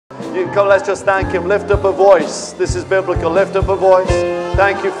You come, let's just thank him. Lift up a voice. This is biblical. Lift up a voice.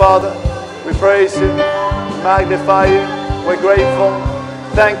 Thank you, Father. We praise you, magnify you. We're grateful.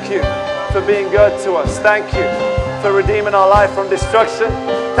 Thank you for being good to us. Thank you for redeeming our life from destruction.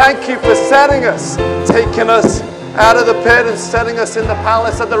 Thank you for setting us, taking us out of the pit and setting us in the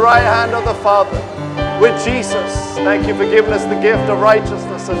palace at the right hand of the Father with Jesus. Thank you for giving us the gift of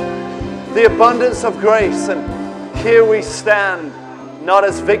righteousness and the abundance of grace. And here we stand, not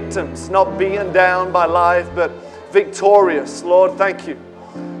as victims, not beaten down by life, but victorious. Lord, thank you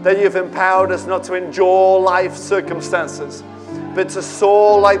that you've empowered us not to endure life circumstances, but to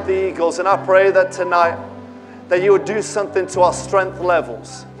soar like the eagles. And I pray that tonight, that you would do something to our strength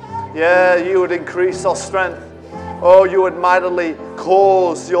levels. Yeah, you would increase our strength. Oh, you would mightily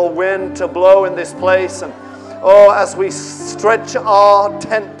cause your wind to blow in this place. And oh, as we stretch our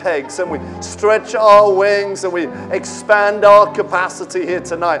tent pegs and we stretch our wings and we expand our capacity here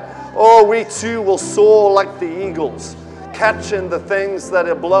tonight, oh, we too will soar like the eagles, catching the things that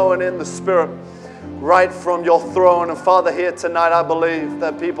are blowing in the Spirit right from your throne. And Father, here tonight, I believe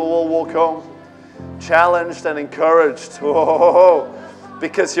that people will walk home challenged and encouraged. Oh,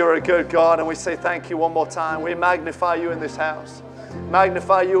 because you're a good God. And we say thank you one more time. We magnify you in this house.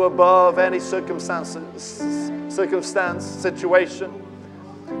 Magnify you above any circumstance, situation,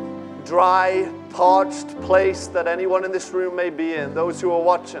 dry, parched place that anyone in this room may be in. Those who are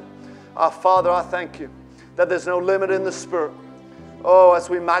watching. Our Father, I thank you that there's no limit in the Spirit. Oh, as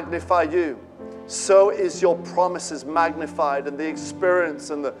we magnify you, so is your promises magnified, and the experience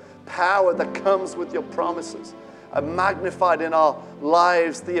and the power that comes with your promises are magnified in our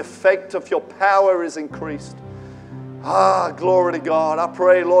lives. The effect of your power is increased. Ah, glory to God. I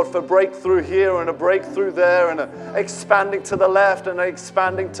pray, Lord, for breakthrough here and a breakthrough there and a expanding to the left and a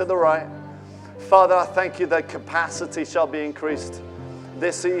expanding to the right. Father, I thank you that capacity shall be increased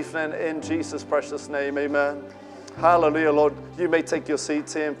this evening in Jesus' precious name. Amen. Hallelujah, Lord. You may take your seat,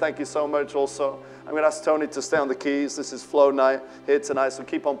 Tim. Thank you so much also. I'm going to ask Tony to stay on the keys. This is flow night here tonight, so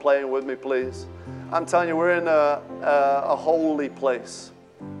keep on playing with me, please. I'm telling you, we're in a holy place.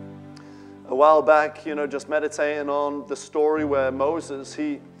 A while back, just meditating on the story where Moses,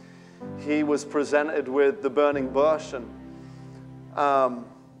 he was presented with the burning bush, and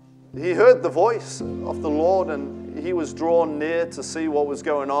he heard the voice of the Lord, and he was drawn near to see what was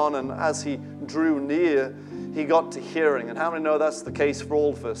going on. And as he drew near, he got to hearing. And how many know that's the case for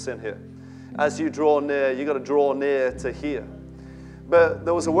all of us in here? As you draw near, you got to draw near to hear. But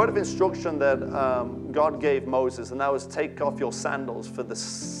there was a word of instruction that God gave Moses, and that was take off your sandals, for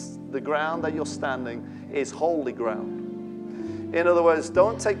the ground that you're standing is holy ground. In other words,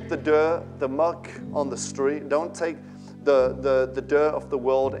 don't take the dirt, the muck on the street. Don't take the dirt of the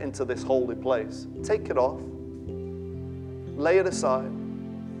world into this holy place. Take it off. Lay it aside.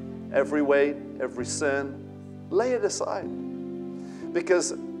 Every weight, every sin, lay it aside.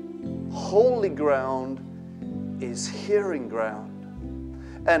 Because holy ground is hearing ground.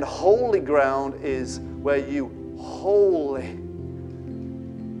 And holy ground is where you wholly,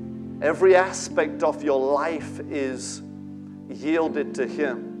 every aspect of your life is yielded to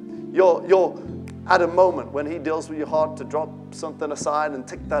Him. You're at a moment when He deals with your heart to drop something aside and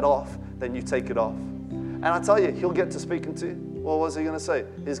take that off, then you take it off. And I tell you, He'll get to speaking to you. Well, what's He going to say?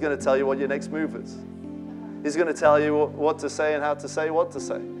 He's going to tell you what your next move is. He's going to tell you what to say and how to say what to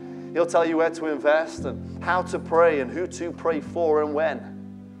say. He'll tell you where to invest and how to pray and who to pray for and when.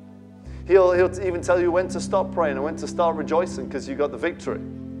 He'll even tell you when to stop praying and when to start rejoicing because you got the victory.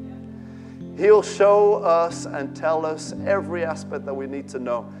 He'll show us and tell us every aspect that we need to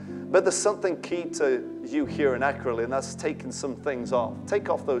know. But there's something key to you hearing accurately, and that's taking some things off. Take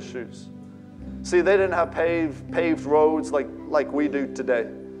off those shoes. See, they didn't have paved roads like we do today.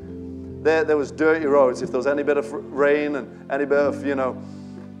 There was dirty roads. If there was any bit of rain and any bit of,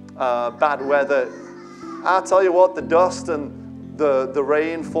 bad weather, I'll tell you what, the dust and the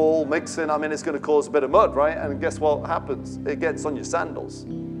rainfall mixing, it's going to cause a bit of mud, right? And guess what happens? It gets on your sandals.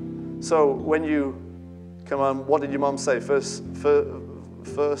 So when you, come on, what did your mom say? First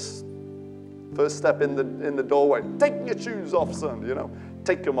step in the doorway, take your shoes off, son,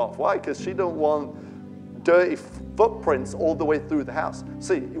 Take them off. Why? Because she don't want dirty footprints all the way through the house.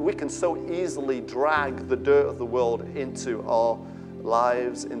 See, we can so easily drag the dirt of the world into our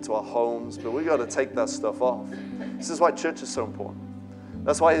lives, into our homes, but we got to take that stuff off. This is why church is so important.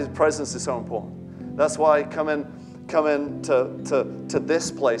 That's why His presence is so important. That's why come in to this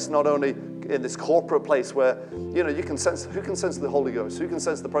place, not only in this corporate place where, you can sense, who can sense the Holy Ghost? Who can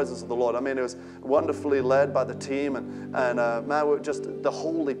sense the presence of the Lord? It was wonderfully led by the team and man, we're just the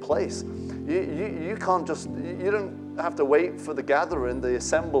holy place. You can't just, you don't have to wait for the gathering, the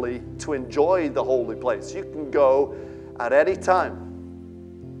assembly, to enjoy the holy place. You can go at any time.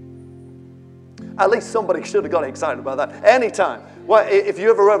 At least somebody should have got excited about that. Anytime. Well, if you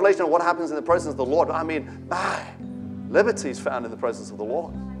have a revelation of what happens in the presence of the Lord, I mean, liberty is found in the presence of the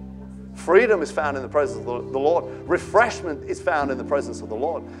Lord. Freedom is found in the presence of the Lord. Refreshment is found in the presence of the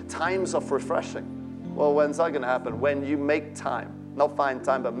Lord. Times of refreshing. Well, when's that going to happen? When you make time. Not find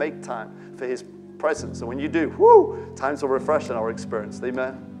time, but make time for His presence. And when you do, times of refreshing are experienced.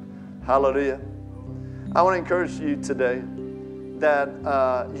 Amen. Hallelujah. I want to encourage you today that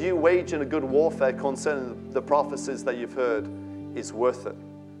you waging a good warfare concerning the prophecies that you've heard is worth it.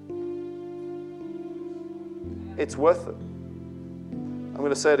 It's worth it. I'm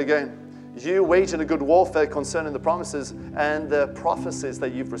going to say it again. You waging a good warfare concerning the promises and the prophecies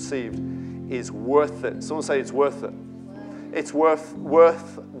that you've received is worth it. Someone say it's worth it. It's worth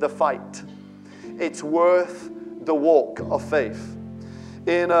the fight. It's worth the walk of faith.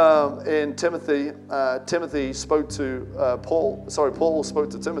 In Timothy, Timothy spoke to Paul. Sorry, Paul spoke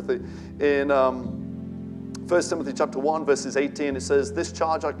to Timothy in 1 Timothy chapter 1, verses 18. It says, "This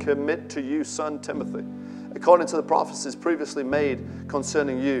charge I commit to you, son Timothy, according to the prophecies previously made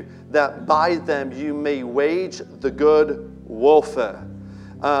concerning you, that by them you may wage the good warfare."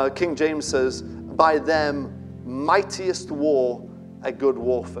 King James says, "By them mightiest war, a good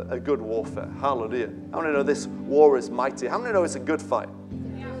warfare." A good warfare. Hallelujah. How many know this war is mighty? How many know it's a good fight?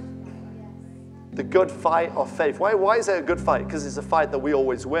 The good fight of faith. Why is it a good fight? Because it's a fight that we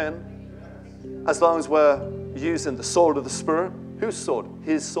always win. As long as we're using the sword of the Spirit. Whose sword?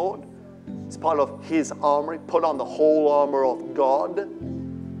 His sword. It's part of His armory. Put on the whole armor of God.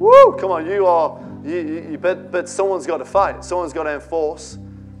 Woo! Come on, but someone's got to fight. Someone's got to enforce.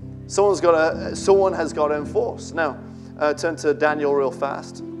 Someone has got to enforce. Now, turn to Daniel real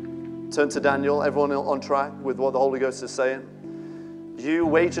fast. Turn to Daniel. Everyone on track with what the Holy Ghost is saying. You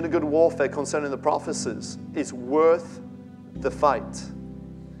waging a good warfare concerning the prophecies is worth the fight.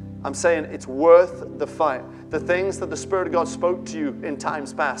 I'm saying it's worth the fight. The things that the Spirit of God spoke to you in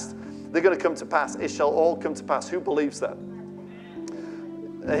times past, they're going to come to pass. It shall all come to pass. Who believes that?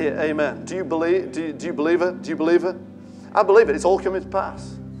 Amen. Do you believe? Do you believe it? Do you believe it? I believe it. It's all coming to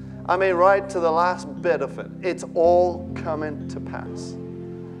pass. I mean, right to the last bit of it. It's all coming to pass.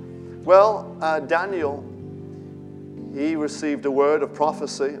 Well, Daniel, he received a word of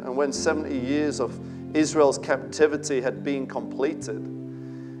prophecy, and when 70 years of Israel's captivity had been completed,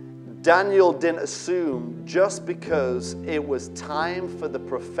 Daniel didn't assume just because it was time for the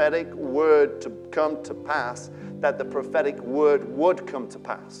prophetic word to come to pass, that the prophetic word would come to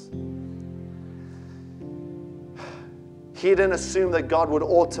pass. He didn't assume that God would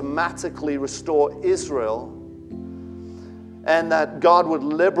automatically restore Israel and that God would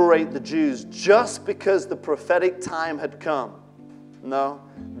liberate the Jews just because the prophetic time had come. No.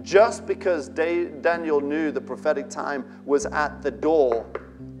 Just because Daniel knew the prophetic time was at the door.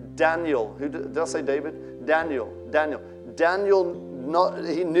 Daniel, did I say David? Daniel,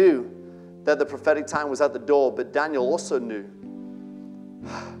 he knew that the prophetic time was at the door, but Daniel also knew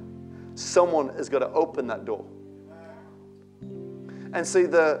someone is going to open that door. And see,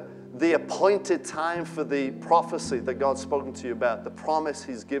 the appointed time for the prophecy that God's spoken to you about, the promise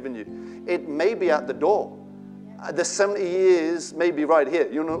He's given you, it may be at the door. The 70 years may be right here.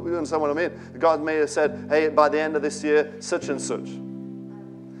 You understand what I mean? God may have said, hey, by the end of this year, such and such.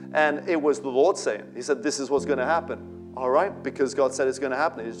 And it was the Lord saying, He said, this is what's going to happen. All right, because God said it's going to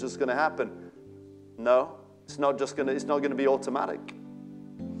happen. It's just going to happen. No, it's not going to be automatic.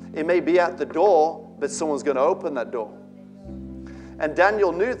 It may be at the door, but someone's going to open that door. And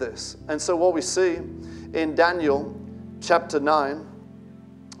Daniel knew this. And so what we see in Daniel chapter 9,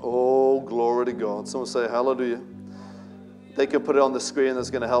 oh, glory to God. Someone say hallelujah. They can put it on the screen. That's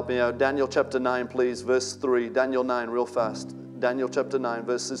going to help me out. Daniel chapter 9, please, verse 3. Daniel 9, real fast. Daniel chapter 9,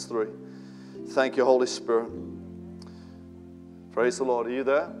 verses 3. Thank you, Holy Spirit. Praise the Lord. Are you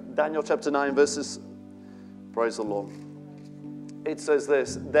there? Daniel chapter 9, verses. Praise the Lord. It says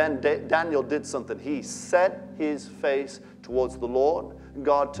this. Then Daniel did something. He set his face towards the Lord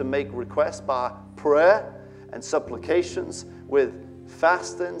God to make requests by prayer and supplications with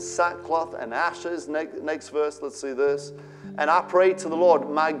fasting, sackcloth, and ashes. Next verse, let's see this. And I prayed to the Lord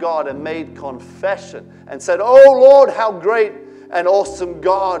my God and made confession and said, oh Lord, how great and awesome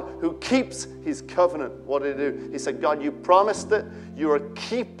God who keeps His covenant. What did He do? He said, God, you promised it. You're a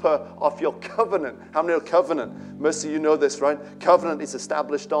keeper of your covenant. How many are covenant? Most of you know this, right? Covenant is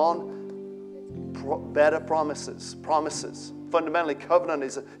established on better promises. Fundamentally, covenant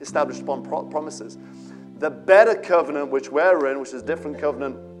is established upon promises. The better covenant which we're in, which is a different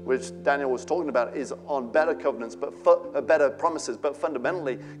covenant which Daniel was talking about, is on better covenants, but better promises. But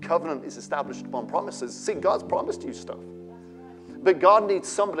fundamentally, covenant is established upon promises. See, God's promised you stuff. But God needs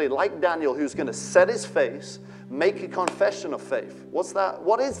somebody like Daniel who's going to set his face, make a confession of faith. What's that?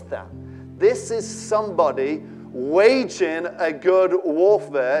 What is that? This is somebody waging a good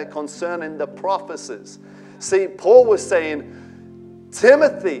warfare concerning the prophecies. See, Paul was saying,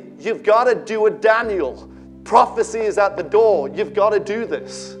 Timothy, you've got to do a Daniel. Prophecy is at the door. You've got to do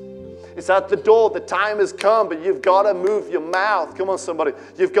this. It's at the door. The time has come, but you've got to move your mouth. Come on, somebody.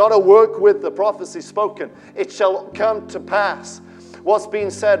 You've got to work with the prophecy spoken. It shall come to pass. What's being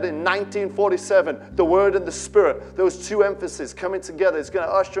said in 1947, the Word and the Spirit, those two emphases coming together is going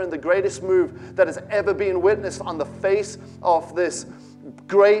to usher in the greatest move that has ever been witnessed on the face of this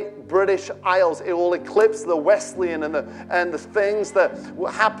great British Isles. It will eclipse the Wesleyan and the things that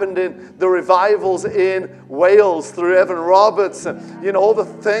happened in the revivals in Wales through Evan Roberts, and all the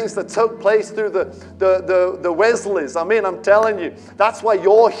things that took place through the Wesleys. I mean, I'm telling you, that's why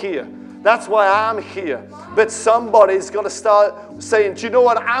you're here. That's why I'm here. But somebody's got to start saying, do you know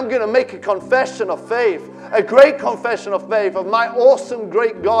what? I'm going to make a confession of faith, a great confession of faith of my awesome,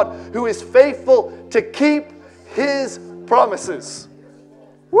 great God who is faithful to keep his promises.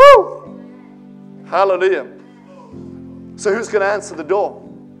 Woo! Hallelujah. So who's going to answer the door?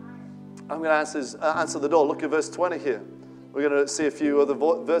 I'm going to answer the door. Look at verse 20 here. We're going to see a few other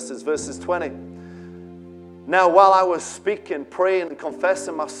verses. Verses 20. Now, while I was speaking, praying, and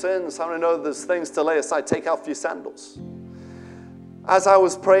confessing my sins, how many know there's things to lay aside? Take off your sandals. As I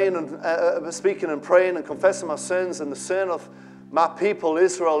was praying and speaking and praying and confessing my sins and the sin of my people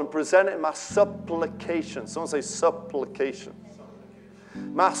Israel and presenting my supplication. Someone say supplication.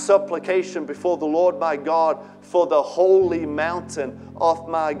 My supplication before the Lord my God for the holy mountain of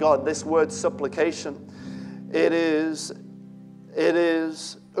my God. This word supplication, it is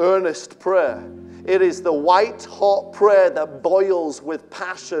earnest prayer. It is the white-hot prayer that boils with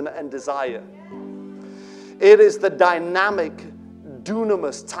passion and desire. It is the dynamic,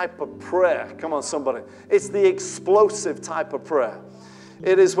 dunamis type of prayer. Come on, somebody. It's the explosive type of prayer.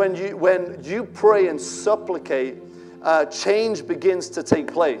 It is when you pray and supplicate, change begins to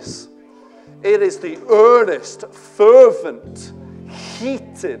take place. It is the earnest, fervent,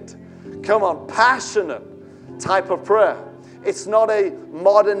 heated, passionate type of prayer. It's not a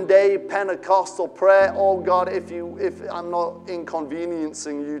modern day Pentecostal prayer. Oh God, if I'm not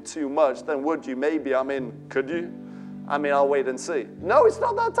inconveniencing you too much, then would you? Maybe. Could you? I'll wait and see. No, it's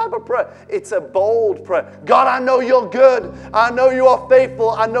not that type of prayer. It's a bold prayer. God, I know you're good. I know you are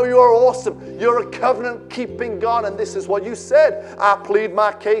faithful. I know you are awesome. You're a covenant-keeping God, and this is what you said. I plead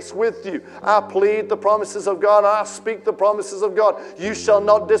my case with you. I plead the promises of God. I speak the promises of God. You shall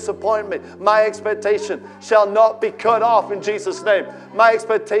not disappoint me. My expectation shall not be cut off in Jesus' name. My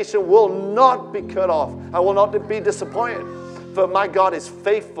expectation will not be cut off. I will not be disappointed, for my God is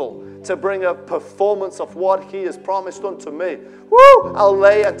faithful to bring a performance of what he has promised unto me. Woo! I'll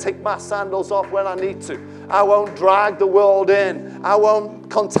lay and take my sandals off when I need to. I won't drag the world in. I won't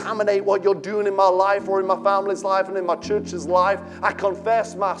contaminate what you're doing in my life or in my family's life and in my church's life. I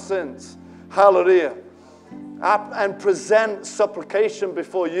confess my sins. Hallelujah. And present supplication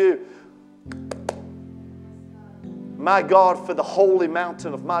before you. My God, for the holy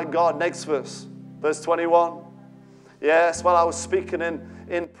mountain of my God. Next verse. Verse 21. Yes, while I was speaking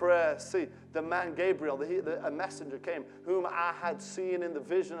in prayer, see, the man Gabriel, a messenger came, whom I had seen in the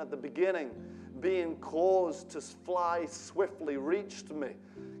vision at the beginning, being caused to fly swiftly, reached me.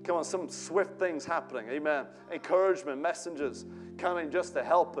 Come on, some swift things happening. Amen. Encouragement, messengers coming just to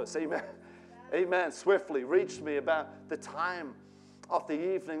help us. Amen. Amen. Swiftly reached me about the time of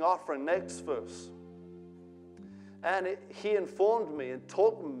the evening offering. Next verse. And he informed me and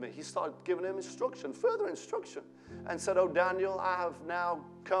talked with me. He started giving him instruction, further instruction, and said, "Oh, Daniel, I have now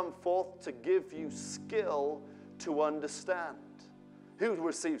come forth to give you skill to understand." Who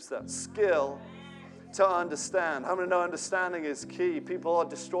receives that? Skill to understand. How many know understanding is key? People are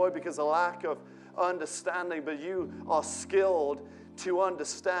destroyed because of lack of understanding, but you are skilled to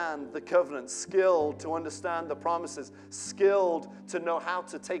understand the covenant, skilled to understand the promises, skilled to know how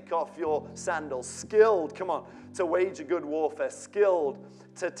to take off your sandals, skilled, come on, to wage a good warfare, skilled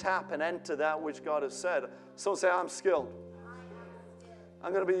to tap and enter that which God has said. Someone say, I'm skilled.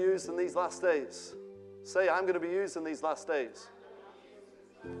 I'm going to be used in these last days. Say, I'm going to be used in these last days.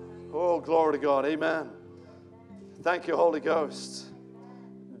 Oh, glory to God. Amen. Thank you, Holy Ghost.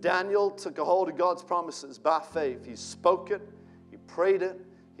 Daniel took a hold of God's promises by faith. He spoke it. He prayed it.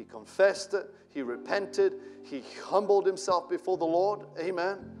 He confessed it. He repented. He humbled himself before the Lord.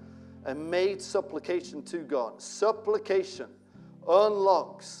 Amen. And made supplication to God. Supplication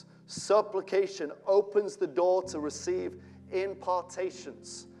unlocks supplication, opens the door to receive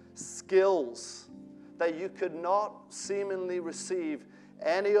impartations, skills that you could not seemingly receive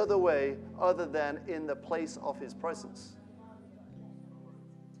any other way other than in the place of his presence.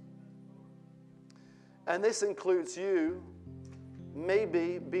 And this includes you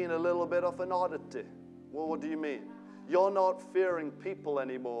maybe being a little bit of an oddity. Well, what do you mean? You're not fearing people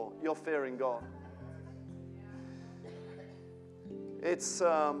anymore. You're fearing God. It's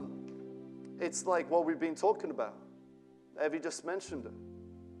like what we've been talking about. Evie just mentioned it.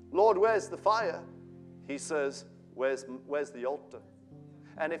 Lord, where's the fire? He says, where's the altar?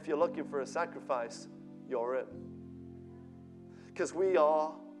 And if you're looking for a sacrifice, you're it. Because we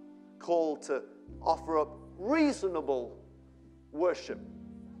are called to offer up reasonable worship.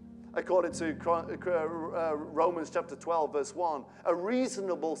 According to Romans chapter 12, verse 1, a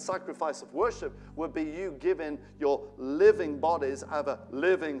reasonable sacrifice of worship would be you giving your living bodies as a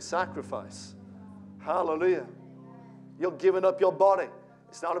living sacrifice. Hallelujah. You're giving up your body.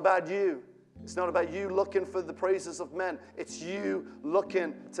 It's not about you. It's not about you looking for the praises of men. It's you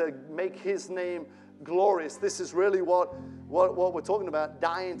looking to make his name glorious. This is really what we're talking about,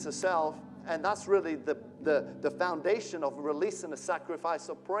 dying to self. And that's really the foundation of releasing a sacrifice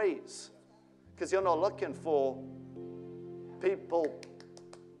of praise. Because you're not looking for people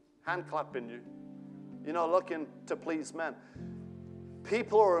hand clapping you. You're not looking to please men.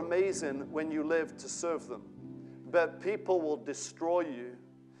 People are amazing when you live to serve them. But people will destroy you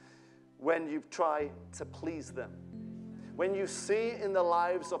when you try to please them. When you see in the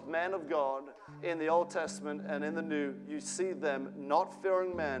lives of men of God, in the Old Testament and in the New, you see them not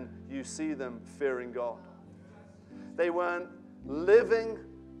fearing men, you see them fearing God. They weren't living.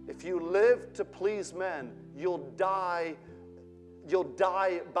 If you live to please men, you'll die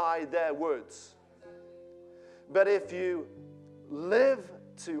by their words. But if you live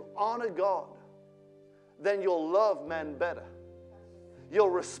to honor God, then you'll love men better.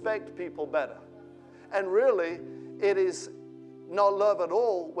 You'll respect people better. And really, it is not love at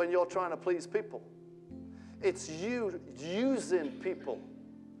all when you're trying to please people. It's you using people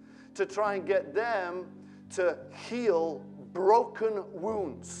to try and get them to heal broken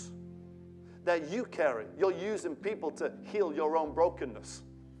wounds that you carry. You're using people to heal your own brokenness.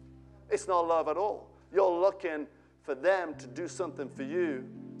 It's not love at all. You're looking for them to do something for you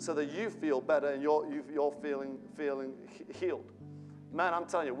so that you feel better and you're feeling healed. Man, I'm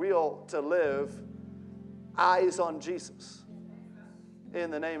telling you, we ought to live eyes on Jesus. In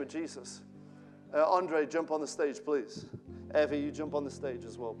the name of Jesus. Andre, jump on the stage, please. Evie, you jump on the stage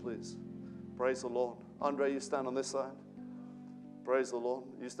as well, please. Praise the Lord. Andre, you stand on this side. Praise the Lord.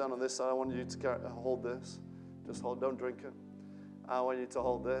 You stand on this side. I want you to hold this. Just hold, don't drink it. I want you to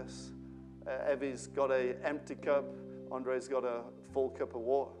hold this. Evie's got an empty cup. Andre's got a full cup of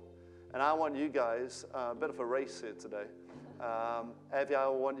water. And I want you guys, a bit of a race here today. Evie, I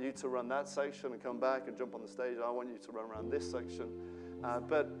want you to run that section and come back and jump on the stage. I want you to run around this section.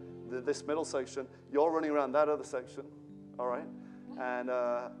 But this middle section, you're running around that other section, all right? And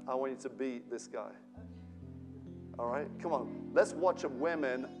I want you to beat this guy, all right? Come on, let's watch a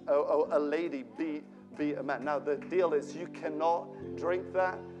lady beat a man. Now, the deal is you cannot drink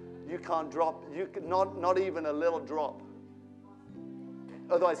that. You can't drop, not even a little drop.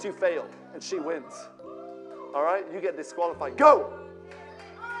 Otherwise, you fail, and she wins, all right? You get disqualified. Go!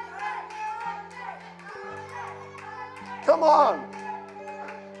 Come on!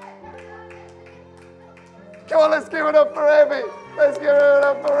 Come on, let's give it up for Evie. Let's give it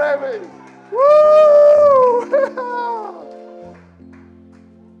up for Evie. Woo!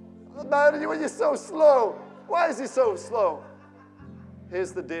 Man, you're so slow. Why is he so slow?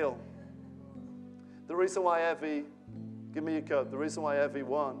 Here's the deal. The reason why Evie, give me your cup. The reason why Evie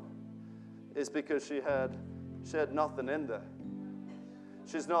won is because she had nothing in there.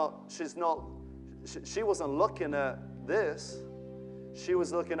 She wasn't looking at this. She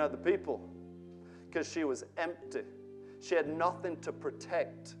was looking at the people. Because she was empty. She had nothing to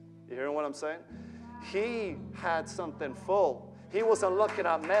protect. You hearing what I'm saying? He had something full. He wasn't looking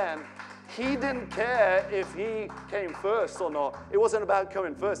at men. He didn't care if he came first or not. It wasn't about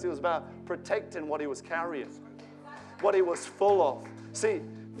coming first. It was about protecting what he was carrying, what he was full of. See,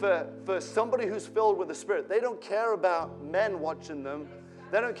 for somebody who's filled with the Spirit, they don't care about men watching them.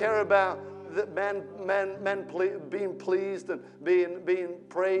 They don't care about the men being pleased and being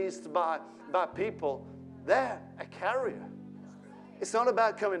praised by people. They're a carrier. It's not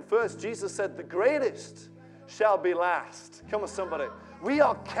about coming first. Jesus said the greatest shall be last. Come on, somebody. We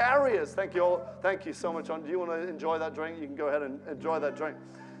are carriers. Thank you all. Thank you so much. Do you want to enjoy that drink? You can go ahead and enjoy that drink.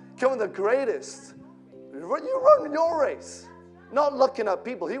 Come on, the greatest. You run your race. Not looking at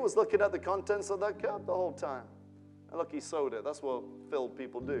people. He was looking at the contents of that cup the whole time. And look, he sowed it. That's what filled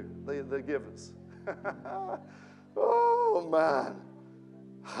people do. They're givers. Oh, man.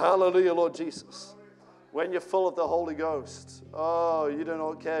 Hallelujah, Lord Jesus. When you're full of the Holy Ghost, oh, you do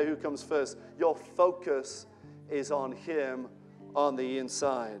not care who comes first. Your focus is on Him on the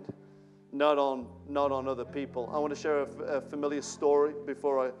inside, not on other people. I want to share a familiar story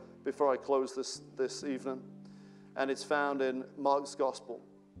before I close this evening, and it's found in Mark's Gospel.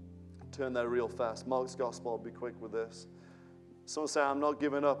 Turn there real fast. Mark's Gospel. I'll be quick with this. Someone say, I'm not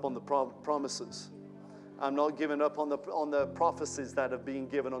giving up on the promises. I'm not giving up on the prophecies that have been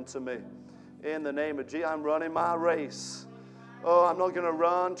given unto me. In the name of Jesus, I'm running my race. Oh, I'm not going to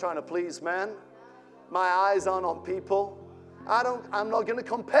run trying to please men. My eyes aren't on people. I'm not going to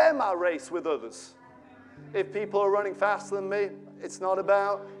compare my race with others. If people are running faster than me, it's not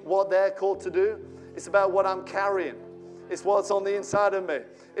about what they're called to do. It's about what I'm carrying. It's what's on the inside of me.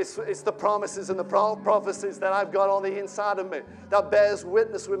 It's the promises and the prophecies that I've got on the inside of me that bears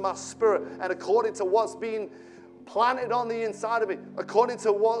witness with my spirit. And according to what's being planted on the inside of me, according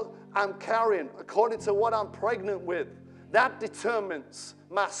to what I'm carrying, according to what I'm pregnant with, that determines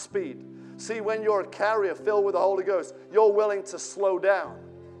my speed. See, when you're a carrier filled with the Holy Ghost, you're willing to slow down.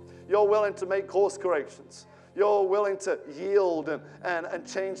 You're willing to make course corrections. You're willing to yield and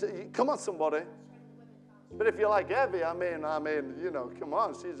change. Come on, somebody. But if you're like Evie, I mean, come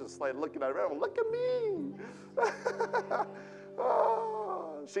on. She's just like looking at everyone. Look at me.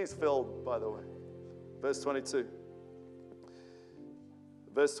 Oh, she's filled, by the way. Verse 22.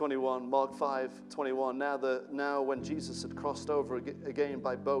 Verse 21, Mark 5:21. Now when Jesus had crossed over again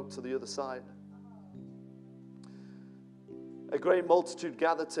by boat to the other side, a great multitude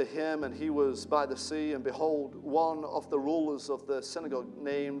gathered to him, and he was by the sea. And behold, one of the rulers of the synagogue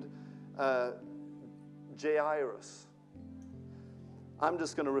named Jairus. I'm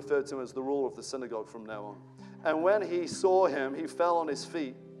just going to refer to him as the ruler of the synagogue from now on. And when he saw him, he fell at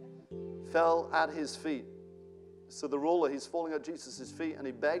his feet. So the ruler, he's falling at Jesus' feet, and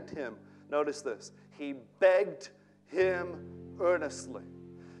he begged him. Notice this. He begged him earnestly.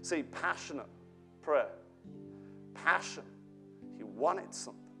 See, passionate prayer. Passion. He wanted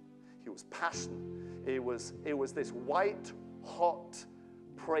something. He was passionate. It was this white hot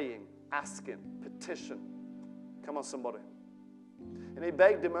praying, asking, petition. Come on, somebody. And he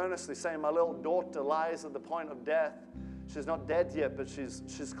begged him earnestly, saying, my little daughter lies at the point of death. She's not dead yet, but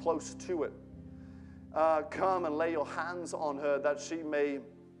she's close to it. Come and lay your hands on her that she may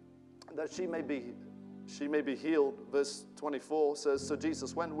be healed. Verse 24 says, so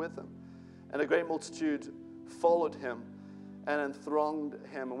Jesus went with him, and a great multitude followed him and thronged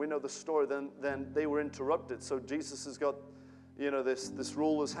him. And we know the story. Then they were interrupted. So Jesus has got, this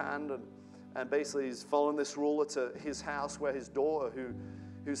ruler's hand, and basically he's following this ruler to his house, where his daughter,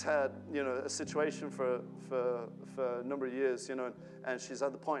 who's had, a situation for a number of years, and she's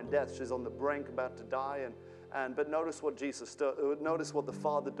at the point of death. She's on the brink, about to die. But notice what Jesus does. Notice what the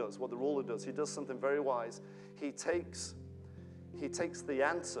Father does, what the ruler does. He does something very wise. He takes the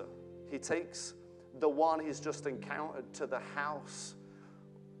answer. He takes the one he's just encountered to the house,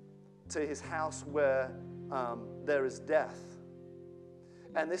 to his house where there is death.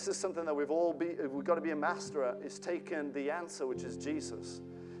 And this is something that we've got to be a master at, is taking the answer, which is Jesus,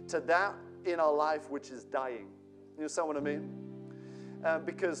 to that in our life which is dying. You understand what I mean?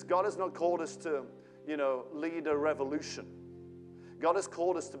 Because God has not called us to, lead a revolution. God has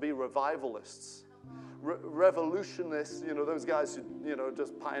called us to be revivalists. Revolutionists, those guys who,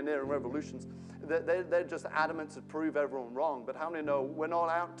 just pioneering revolutions, they're just adamant to prove everyone wrong. But how many know we're not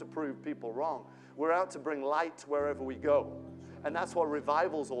out to prove people wrong? We're out to bring light wherever we go. And that's what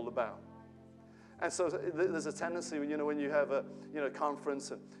revival's all about. And so there's a tendency, when you have a,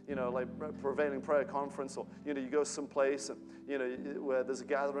 conference, and, like Prevailing Prayer Conference, or, you go someplace, and, where there's a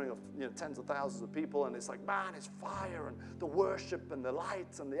gathering of, tens of thousands of people, and it's like, man, it's fire, and the worship, and the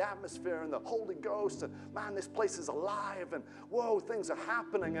lights, and the atmosphere, and the Holy Ghost, and, man, this place is alive, and, whoa, things are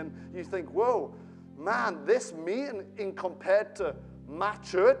happening, and you think, whoa, man, this meeting, in compared to my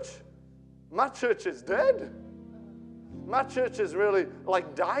church is dead. My church is really,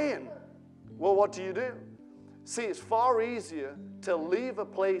 like, dying. Well, what do? See, it's far easier to leave a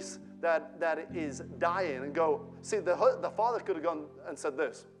place that is dying and go. See, the Father could have gone and said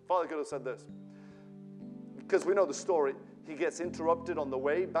this. Father could have said this. Because we know the story. He gets interrupted on the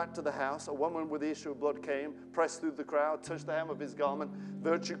way back to the house. A woman with the issue of blood came, pressed through the crowd, touched the hem of his garment.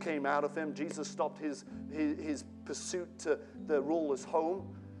 Virtue came out of him. Jesus stopped his pursuit to the ruler's home,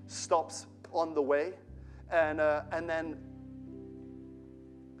 stops on the way. And then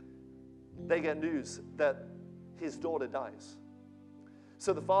they get news that his daughter dies.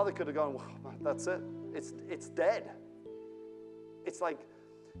 So the father could have gone, well, that's it. It's dead. It's like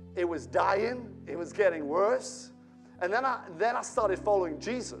it was dying. It was getting worse. And then I started following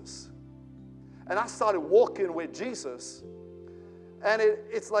Jesus. And I started walking with Jesus. And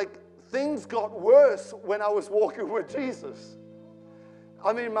it's like things got worse when I was walking with Jesus.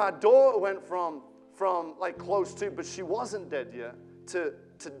 I mean, my daughter went from like close to, but she wasn't dead yet, to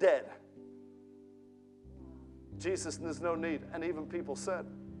dead. Jesus, there's no need. And even people said,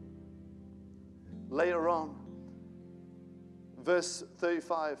 later on, verse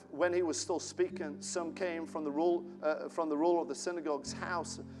 35, when he was still speaking, some came from the ruler of the synagogue's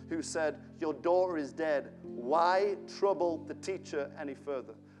house who said, your daughter is dead. Why trouble the teacher any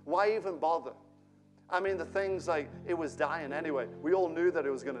further? Why even bother? I mean, the things like it was dying anyway. We all knew that it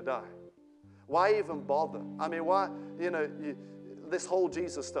was going to die. Why even bother? I mean, why, this whole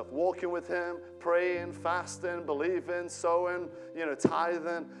Jesus stuff, walking with him, praying, fasting, believing, sowing,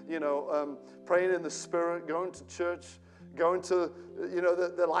 tithing, praying in the Spirit, going to church, going to,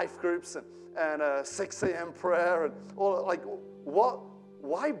 the life groups and 6 a.m. prayer and all, like, what?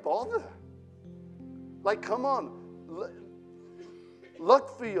 Why bother? Like, come on,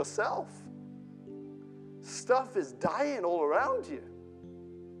 look for yourself. Stuff is dying all around you.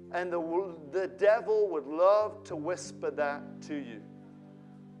 And the devil would love to whisper that to you.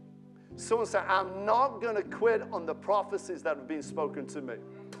 Someone say, I'm not going to quit on the prophecies that have been spoken to me.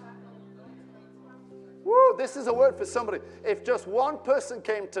 Woo, this is a word for somebody. If just one person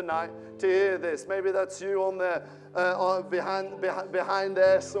came tonight to hear this, maybe that's you on there, behind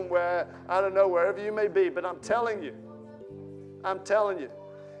there somewhere, I don't know, wherever you may be, but I'm telling you,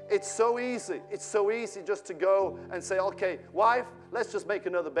 it's so easy. It's so easy just to go and say, okay, wife, let's just make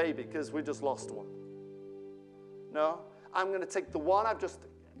another baby because we just lost one. No, I'm going to take the one I've just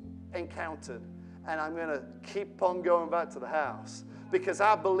encountered and I'm going to keep on going back to the house because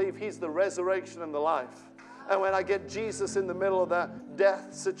I believe he's the resurrection and the life. And when I get Jesus in the middle of that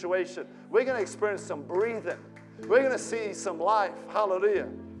death situation, we're going to experience some breathing. We're going to see some life. Hallelujah.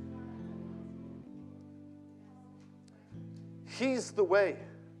 He's the way.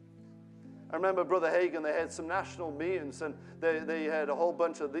 I remember Brother Hagin, they had some national meetings, and they had a whole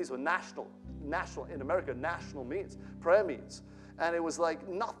bunch of, these were national, in America, national meetings, prayer meetings. And it was like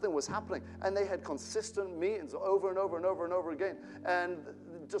nothing was happening. And they had consistent meetings over and over and over and over again. And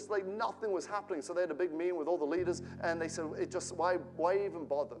just like nothing was happening. So they had a big meeting with all the leaders, and they said, why even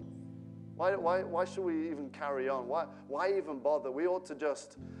bother? Why should we even carry on? Why even bother? We ought to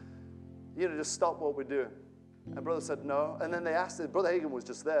just stop what we're doing. And brother said no. And then they asked him. Brother Hagin was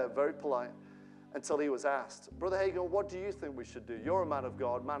just there, very polite, until he was asked, Brother Hagin, what do you think we should do? You're a man of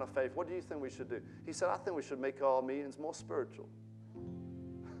God, man of faith. What do you think we should do? He said, I think we should make our meetings more spiritual.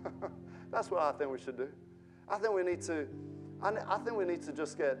 That's what I think we should do. I think we need to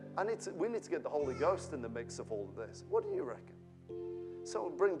just we need to get the Holy Ghost in the mix of all of this. What do you reckon?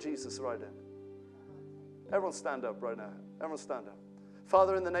 So bring Jesus right in. Everyone stand up right now. Everyone stand up.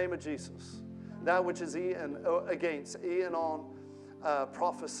 Father, in the name of Jesus, that which is eaten on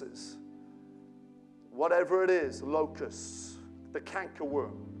prophecies, whatever it is, locusts, the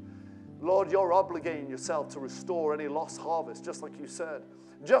cankerworm. Lord, you're obligating yourself to restore any lost harvest, just like you said.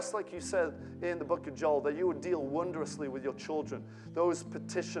 Just like you said in the book of Joel, that you would deal wondrously with your children, those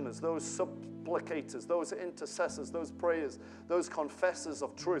petitioners, those supplicators, those intercessors, those prayers, those confessors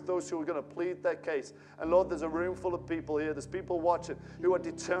of truth, those who are going to plead their case. And Lord, there's a room full of people here, there's people watching who are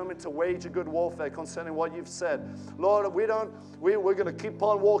determined to wage a good warfare concerning what you've said. Lord, we're going to keep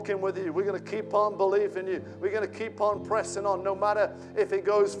on walking with you. We're going to keep on believing you. We're going to keep on pressing on, no matter if it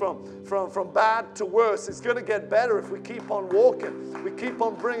goes from bad to worse. It's going to get better if we keep on walking. We keep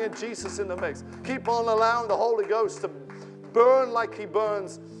on bringing Jesus in the mix. Keep on allowing the Holy Ghost to burn like he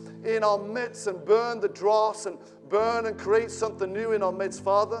burns in our midst, and burn the dross and burn and create something new in our midst.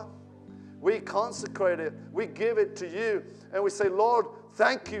 Father, we consecrate it. We give it to you. And we say, Lord,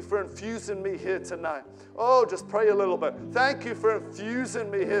 thank you for infusing me here tonight. Oh, just pray a little bit. Thank you for infusing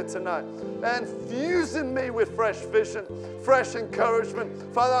me here tonight. And infusing me with fresh vision, fresh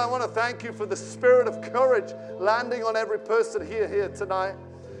encouragement. Father, I want to thank you for the spirit of courage landing on every person here tonight.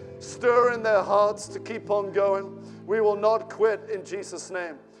 Stirring their hearts to keep on going. We will not quit in Jesus'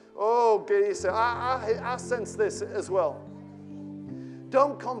 name. Oh, Gideon, I sense this as well.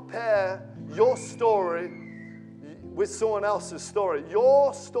 Don't compare your story with someone else's story.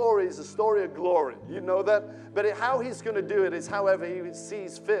 Your story is a story of glory. You know that? But how he's going to do it is however he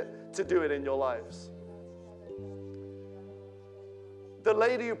sees fit to do it in your lives. The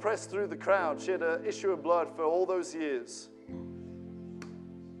lady who pressed through the crowd, she had an issue of blood for all those years.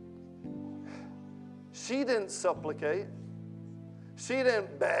 She didn't supplicate. She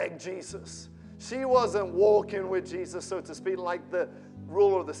didn't beg Jesus. She wasn't walking with Jesus, so to speak, like the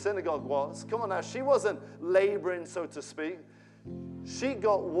ruler of the synagogue was. Come on now. She wasn't laboring, so to speak. She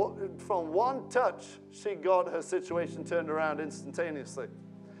got, from one touch, she got her situation turned around instantaneously.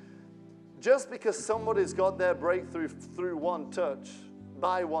 Just because somebody's got their breakthrough through one touch,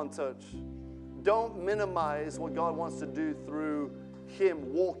 by one touch, don't minimize what God wants to do through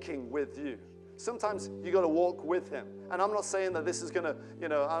Him walking with you. Sometimes you got to walk with Him. And I'm not saying that this is going to,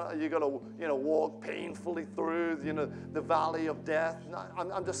 you got to, walk painfully through, the valley of death. No,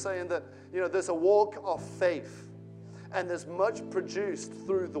 I'm just saying that, there's a walk of faith. And there's much produced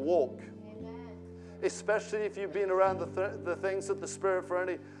through the walk. Amen. Especially if you've been around the things of the Spirit for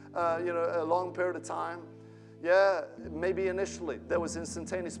any, a long period of time. Yeah, maybe initially there was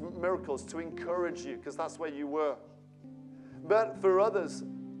instantaneous miracles to encourage you because that's where you were. But for others,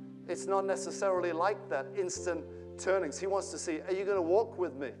 it's not necessarily like that, instant turnings. He wants to see, are you going to walk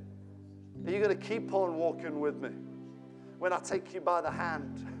with me? Are you going to keep on walking with me? When I take you by the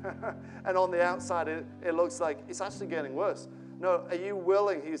hand, and on the outside it looks like it's actually getting worse. No, are you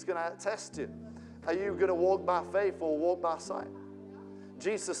willing? He's going to test you. Are you going to walk by faith or walk by sight?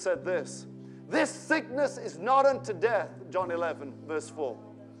 Jesus said this sickness is not unto death, John 11, verse 4.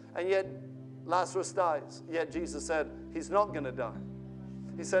 And yet Lazarus dies. Yet Jesus said he's not going to die.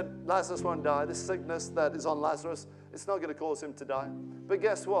 He said Lazarus won't die. This sickness that is on Lazarus, it's not going to cause him to die. But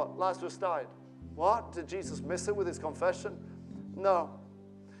guess what? Lazarus died. What? Did Jesus miss it with his confession? No.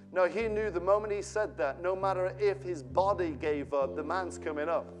 No, he knew the moment he said that, no matter if his body gave up, the man's coming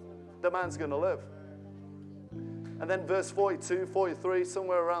up. The man's going to live. And then verse 42, 43,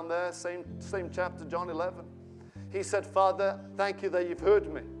 somewhere around there, same chapter, John 11. He said, Father, thank you that you've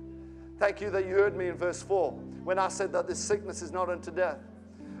heard me. Thank you that you heard me in verse 4 when I said that this sickness is not unto death.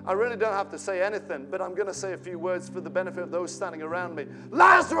 I really don't have to say anything, but I'm going to say a few words for the benefit of those standing around me.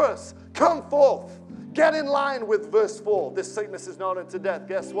 Lazarus, come forth. Get in line with verse 4. This sickness is not unto death.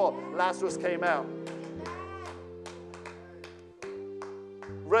 Guess what? Lazarus came out.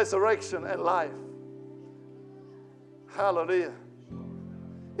 Resurrection and life. Hallelujah.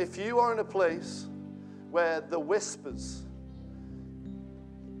 If you are in a place where the whispers,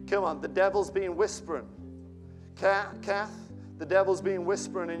 come on, the devil's been whispering. Kath, the devil's been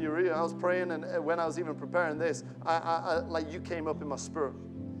whispering in your ear. I was praying, and when I was even preparing this, I like you came up in my spirit.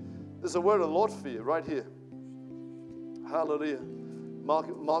 There's a word of the Lord for you right here. Hallelujah.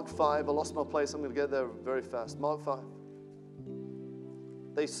 Mark 5. I lost my place. I'm going to get there very fast. Mark 5.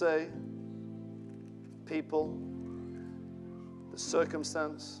 They say, people, the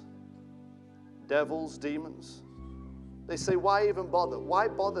circumstance, devils, demons. They say, why even bother? Why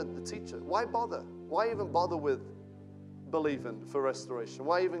bother the teacher? Why bother? Why even bother with believing for restoration?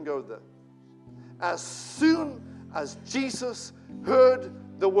 Why even go there? As soon as Jesus heard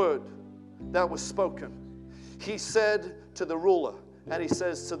the word that was spoken, he said to the ruler, and he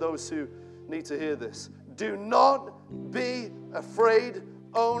says to those who need to hear this, do not be afraid,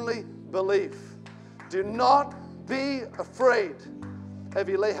 only believe. Do not be afraid. Have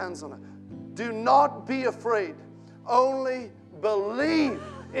you lay hands on it? Do not be afraid, only believe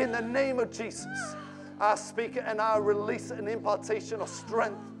in the name of Jesus. I speak it and I release an impartation of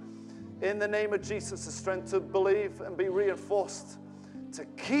strength in the name of Jesus, the strength to believe and be reinforced, to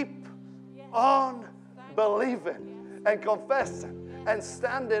keep on believing and confessing and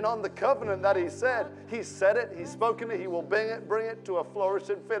standing on the covenant that he said. He said it, he's spoken it, he will bring it to a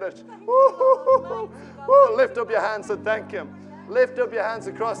flourishing finish. Woo-hoo-hoo-hoo. Woo. Lift up your hands and thank him. Lift up your hands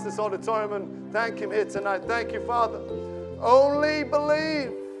across this auditorium and thank him here tonight. Thank you, Father. Only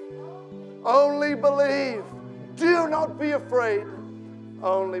believe. Only believe. Do not be afraid.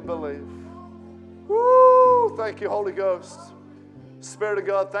 Only believe. Woo! Thank you, Holy Ghost. Spirit of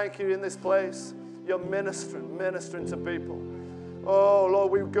God, thank you in this place. You're ministering to people. Oh,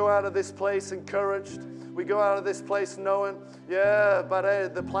 Lord, we go out of this place encouraged. We go out of this place knowing,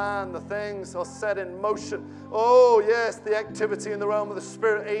 but the plan, the things are set in motion. Oh, yes, the activity in the realm of the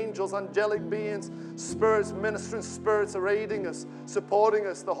Spirit, angels, angelic beings, spirits, ministering spirits are aiding us, supporting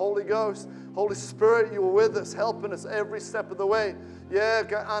us, the Holy Ghost. Holy Spirit, you are with us, helping us every step of the way. Yeah,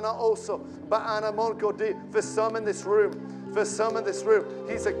 for some in this room,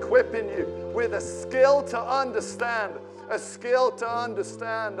 He's equipping you with a skill to understand. A skill to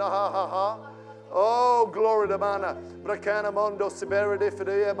understand. Oh, glory to mana. Well,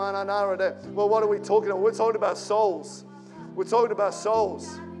 what are we talking about? We're talking about souls. We're talking about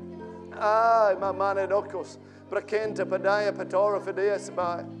souls.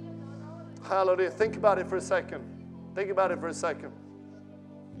 Hallelujah. Think about it for a second. Think about it for a second.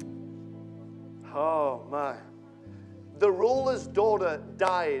 Oh, my. The ruler's daughter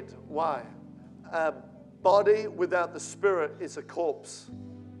died. Why? A body without the Spirit is a corpse.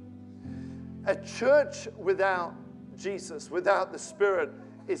 A church without Jesus, without the Spirit,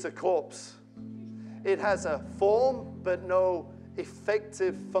 is a corpse. It has a form, but no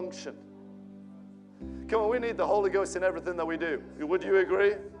effective function. Come on, we need the Holy Ghost in everything that we do. Would you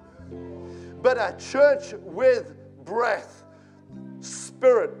agree? But a church with breath,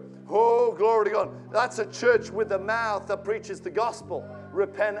 Spirit, oh, glory to God. That's a church with a mouth that preaches the gospel.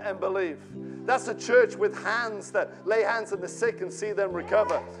 Repent and believe. That's a church with hands that lay hands on the sick and see them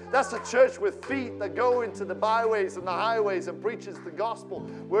recover. That's a church with feet that go into the byways and the highways and preaches the gospel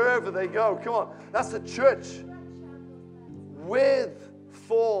wherever they go. Come on. That's a church with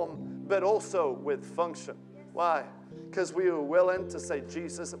form, but also with function. Why? Because we were willing to say,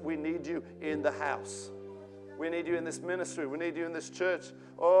 Jesus, we need you in the house. We need you in this ministry. We need you in this church.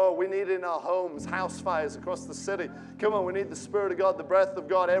 Oh, we need it in our homes, house fires across the city. Come on, we need the Spirit of God, the breath of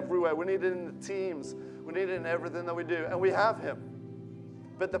God everywhere. We need it in the teams. We need it in everything that we do. And we have Him.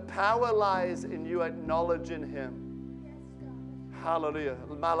 But the power lies in you acknowledging Him. Hallelujah.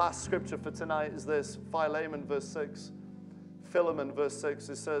 My last scripture for tonight is this, Philemon verse 6. Philemon verse 6,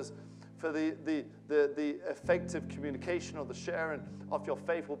 it says, for the effective communication or the sharing of your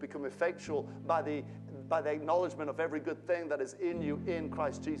faith will become effectual by the acknowledgement of every good thing that is in you in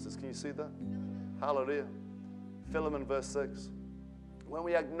Christ Jesus. Can you see that? Hallelujah. Philemon verse 6. When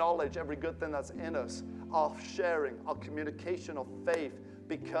we acknowledge every good thing that's in us, our sharing, our communication of faith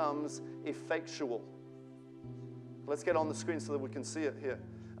becomes effectual. Let's get on the screen so that we can see it here.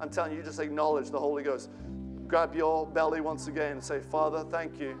 I'm telling you, just acknowledge the Holy Ghost. Grab your belly once again and say, Father,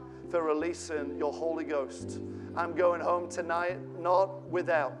 thank you for releasing your Holy Ghost. I'm going home tonight, not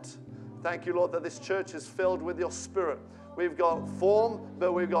without. Thank you, Lord, that this church is filled with your Spirit. We've got form,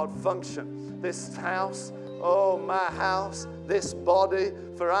 but we've got function. This house, oh, my house, this body,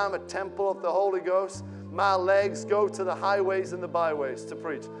 for I'm a temple of the Holy Ghost. My legs go to the highways and the byways to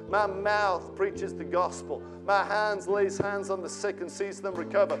preach. My mouth preaches the gospel. My hands lays hands on the sick and sees them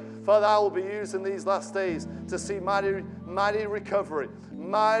recover. Father, I will be using these last days to see mighty, mighty recovery.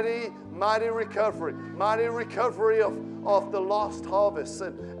 Mighty, mighty recovery. Mighty recovery of the lost harvest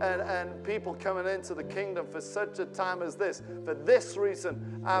and people coming into the kingdom for such a time as this. For this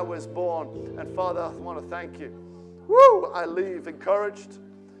reason, I was born. And Father, I want to thank you. Woo! I leave encouraged,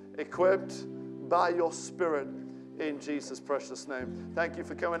 equipped by your Spirit in Jesus' precious name. Thank you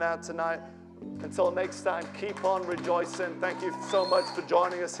for coming out tonight. Until next time, keep on rejoicing. Thank you so much for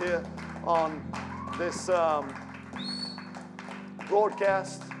joining us here on this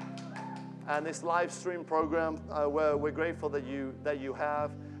broadcast and this live stream program where we're grateful that you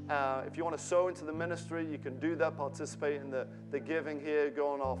have. If you want to sow into the ministry, you can do that. Participate in the giving here. Go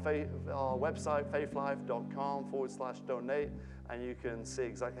on our website, faithlife.com/donate, and you can see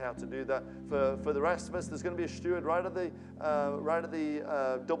exactly how to do that. For the rest of us, there's going to be a steward right at the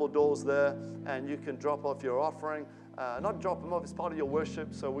double doors there, and you can drop off your offering. Not drop them off, it's part of your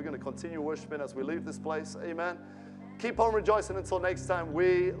worship. So we're going to continue worshiping as we leave this place. Amen. Keep on rejoicing until next time.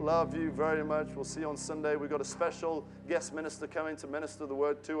 We love you very much. We'll see you on Sunday. We've got a special guest minister coming to minister the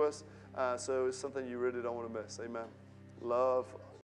word to us. So it's something you really don't want to miss. Amen. Love.